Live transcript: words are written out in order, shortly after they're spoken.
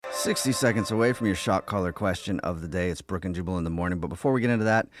60 seconds away from your shock collar question of the day. It's Brooke and Jubal in the morning. But before we get into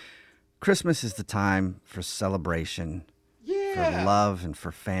that, Christmas is the time for celebration, for love, and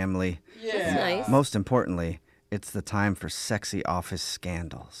for family. Yeah. That's nice. Most importantly, it's the time for sexy office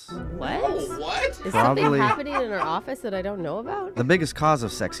scandals. What? Oh, what? Is something happening in our office that I don't know about? The biggest cause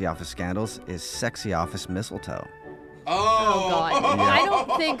of sexy office scandals is sexy office mistletoe. Oh, God. Yeah. I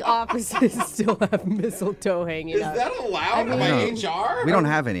don't think offices still have mistletoe hanging Is up. that allowed by HR? We don't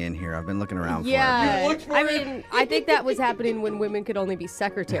have any in here. I've been looking around for it. Yeah. You looked for I it? mean, I think that was happening when women could only be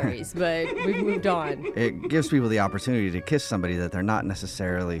secretaries, but we've moved on. It gives people the opportunity to kiss somebody that they're not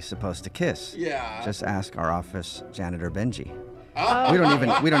necessarily supposed to kiss. Yeah. Just ask our office janitor Benji. Oh.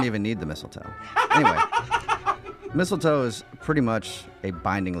 We don't even need the mistletoe. Anyway, mistletoe is pretty much a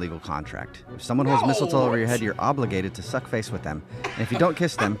binding legal contract. If someone holds mistletoe over your head, you're obligated to suck face with them. And if you don't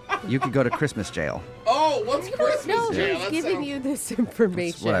kiss them, you could go to Christmas jail. Oh, what's Christmas No, jail? who's That giving sounds- you this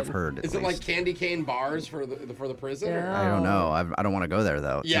information? That's what I've heard. At Is it like least. candy cane bars for the prison? or- I don't know. I don't want to go there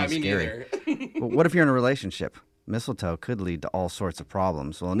though. It Yeah, sounds me scary. neither. But what if you're in a relationship? Mistletoe could lead to all sorts of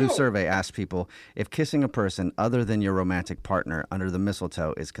problems. Well, a new survey asked people if kissing a person other than your romantic partner under the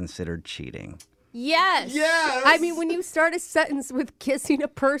mistletoe is considered cheating. Yes. Yes. I mean, when you start a sentence with kissing a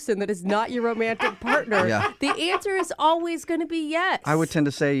person that is not your romantic partner, Yeah. the answer is always going to be yes. I would tend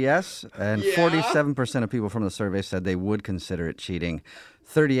to say yes, and Yeah? 47% of people from the survey said they would consider it cheating.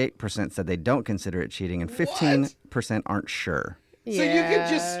 38% said they don't consider it cheating, and 15% aren't sure. So you could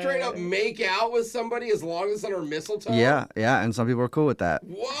just straight up make out with somebody as long as it's under mistletoe? Yeah, and some people are cool with that.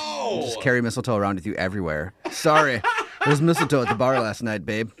 Whoa. Just carry mistletoe around with you everywhere. Sorry, there's mistletoe at the bar last night,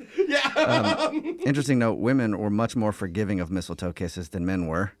 babe. Yeah. Interesting note, women were much more forgiving of mistletoe kisses than men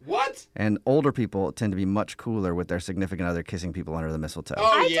were. What? And older people tend to be much cooler with their significant other kissing people under the mistletoe. Oh,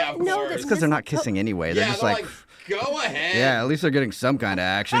 I yeah, didn't of know course. that It's because they're not kissing anyway. They're Yeah, just they're like, go ahead. yeah, at least they're getting some kind of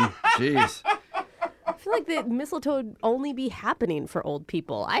action. Jeez. I feel like the mistletoe would only be happening for old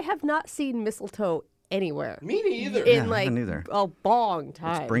people. I have not seen mistletoe anywhere Me neither. in I like haven't either. a long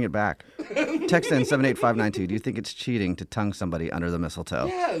time. Let's bring it back. Text in 78592. Do you think it's cheating to tongue somebody under the mistletoe?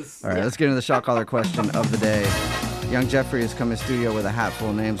 Yes. All right, let's get into the shot collar question of the day. Young Jeffrey has come in studio with a hat full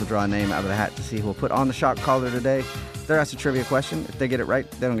of names. We'll draw a name out of the hat to see who will put on the shot collar today. They're asked a trivia question. If they get it right,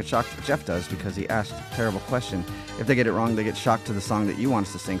 they don't get shocked. Jeff does because he asked a terrible question. If they get it wrong, they get shocked to the song that you want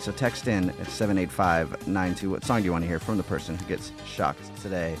us to sing. So text in at 78592. What song do you want to hear from the person who gets shocked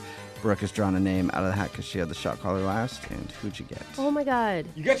today? Brooke has drawn a name out of the hat because she had the shot collar last. And who'd you get? Oh my God.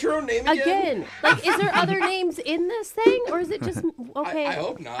 You got your own name again? Again. Like, is there other names in this thing? Or is it just, okay. I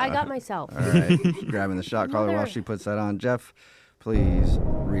hope not. I got myself. All right, grabbing the shot collar while she puts that on. Jeff, please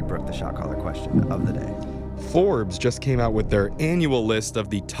read Brooke the shot collar question of the day. Forbes just came out with their annual list of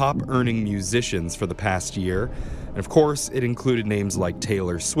the top earning musicians for the past year. And of course, it included names like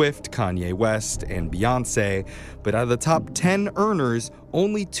Taylor Swift, Kanye West, and Beyonce. But out of the top 10 earners,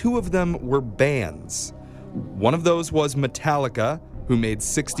 only 2 of them were bands. One of those was Metallica, who made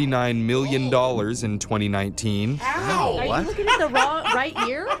 $69 million in 2019. How? Are you looking at the right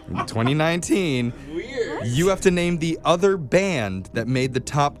year? In 2019, Weird. you have to name the other band that made the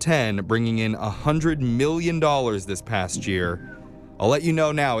top 10, bringing in $100 million this past year. I'll let you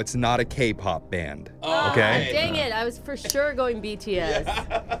know now, it's not a K-pop band. Okay? Dang it. I was for sure going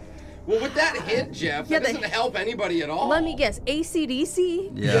BTS. Well, with that hint, Jeff, Yeah, that doesn't help anybody at all. Let me guess.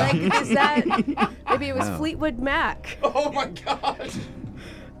 AC/DC? Yeah. Like, is that, maybe it was No. Fleetwood Mac. Oh my gosh.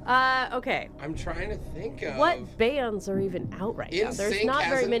 Okay. I'm trying to think of. What bands are even out right now? There's NSYNC not very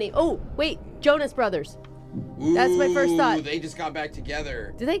hasn't- many. Oh, wait. Jonas Brothers. That's my first thought. Ooh, they just got back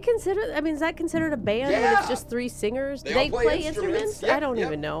together. Do they consider, I mean, is that considered a band when Yeah. it's just 3 singers? Do They all they play play instruments. instruments? Yep, I don't yep.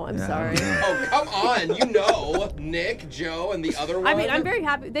 even know. I'm Yeah, I sorry. don't know. Oh, come on. You know Nick, Joe, and the other one. I mean, I'm very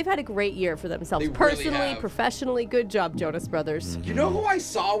happy. They've had a great year for themselves. They really Personally, have. professionally, good job, Jonas Brothers. You know who I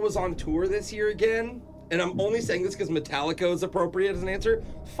saw was on tour this year again? And I'm only saying this because Metallica is appropriate as an answer.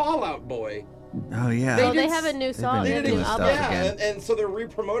 Fall Out Boy. Oh, yeah. Oh, they did have a new song. been They have a doing new stuff album. again. Yeah, and so they're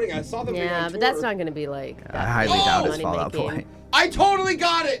re-promoting. I saw them being Yeah, on but tour. that's not going to be like. I highly Oh! doubt it's Fall Out Boy. money-making. I totally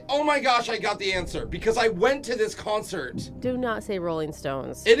got it. Oh my gosh, I got the answer because I went to this concert. Do not say Rolling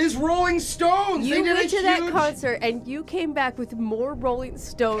Stones. It is Rolling Stones. You They did went a to that huge- concert and you came back with more Rolling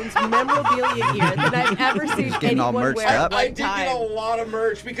Stones memorabilia gear than I've ever seen getting all anyone merched wear at up? one I did time. get a lot of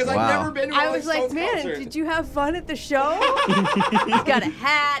merch because Wow. I've never been to a I Rolling was like, Stones man, concert. did you have fun at the show? He's got a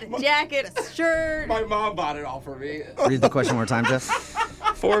hat, a jacket, a shirt. My mom bought it all for me. Read the question one more time, Jeff.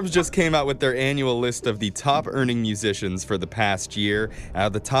 Forbes just came out with their annual list of the top earning musicians for the past year. Out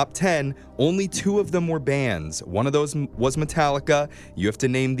of the top 10, only 2 of them were bands. One of those was Metallica. You have to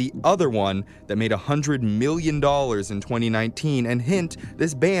name the other one that made $100 million in 2019. And hint,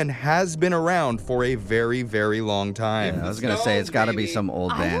 this band has been around for a very, very long time. I was going to say, it's got to be baby. some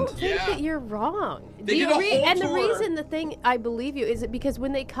old I band. don't think that you're wrong. They did a whole and the tour. reason, the thing I believe you is it because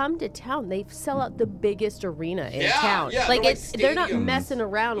when they come to town, they sell out the biggest arena in Yeah, town. yeah, like they're they're not stadiums. messing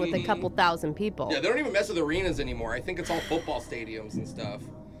around with a couple thousand people. Yeah, they don't even mess with arenas anymore. I think it's all football stadiums and stuff.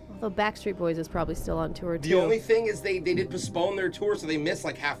 Although Backstreet Boys is probably still on tour too. The only thing is they did postpone their tour, so they missed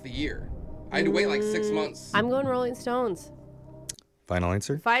like half the year. I had to wait like 6 months. I'm going Rolling Stones. Final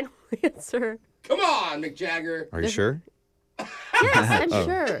answer? Final answer. Come on, Mick Jagger. Are you sure? Yes, I'm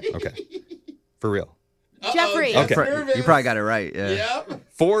sure. Okay. For real. Jeffrey. Jeff's Okay. nervous. You probably got it right. Yeah. Yep.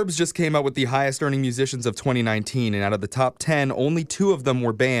 Forbes just came out with the highest earning musicians of 2019, and out of the top 10, only 2 of them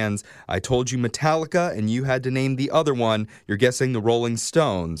were bands. I told you Metallica, and you had to name the other one. You're guessing the Rolling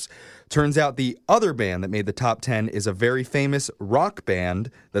Stones. Turns out the other band that made the top 10 is a very famous rock band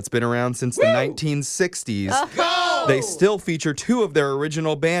that's been around since the 1960s. Oh. They still feature 2 of their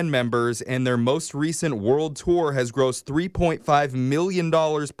original band members, and their most recent world tour has grossed $3.5 million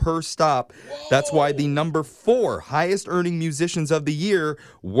per stop. That's why the number 4 highest earning musicians of the year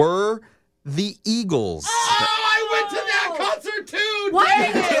were the Eagles. Oh, I went to that concert too. Why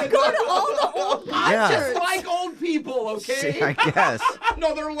dang did you it. go to all the old Yeah. concerts? Just like old people, okay? See, I guess.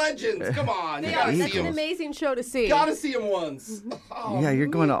 No, they're legends. Come on. They You are. gotta That's see an them. amazing show to see. Gotta see them once. Oh, Yeah, you're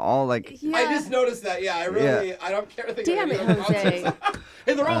going to all like. Yeah. I just noticed that. Yeah, I really, I don't care. Damn it, Jose.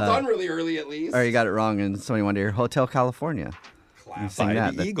 Hey, they're all done really early at least. Or you got it wrong, and somebody wanted to hear Hotel California. You sing By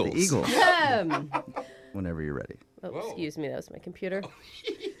that. the Eagles. The Eagles. Um, Whenever you're ready. oh, Whoa. excuse me, that was my computer.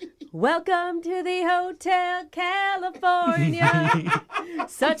 Welcome to the Hotel California.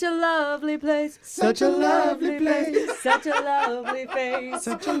 Such a lovely place. Such a lovely place. Such a lovely face.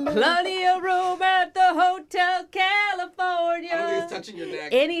 Plenty of room at the Hotel I don't think California. it's touching your neck.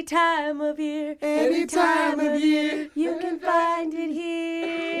 Any time of year. Any time of year. You can find it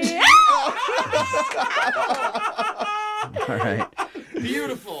here. All right.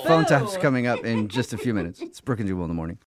 Beautiful. Phone tap's coming up in just a few minutes. It's Brooke and Jubal in the morning.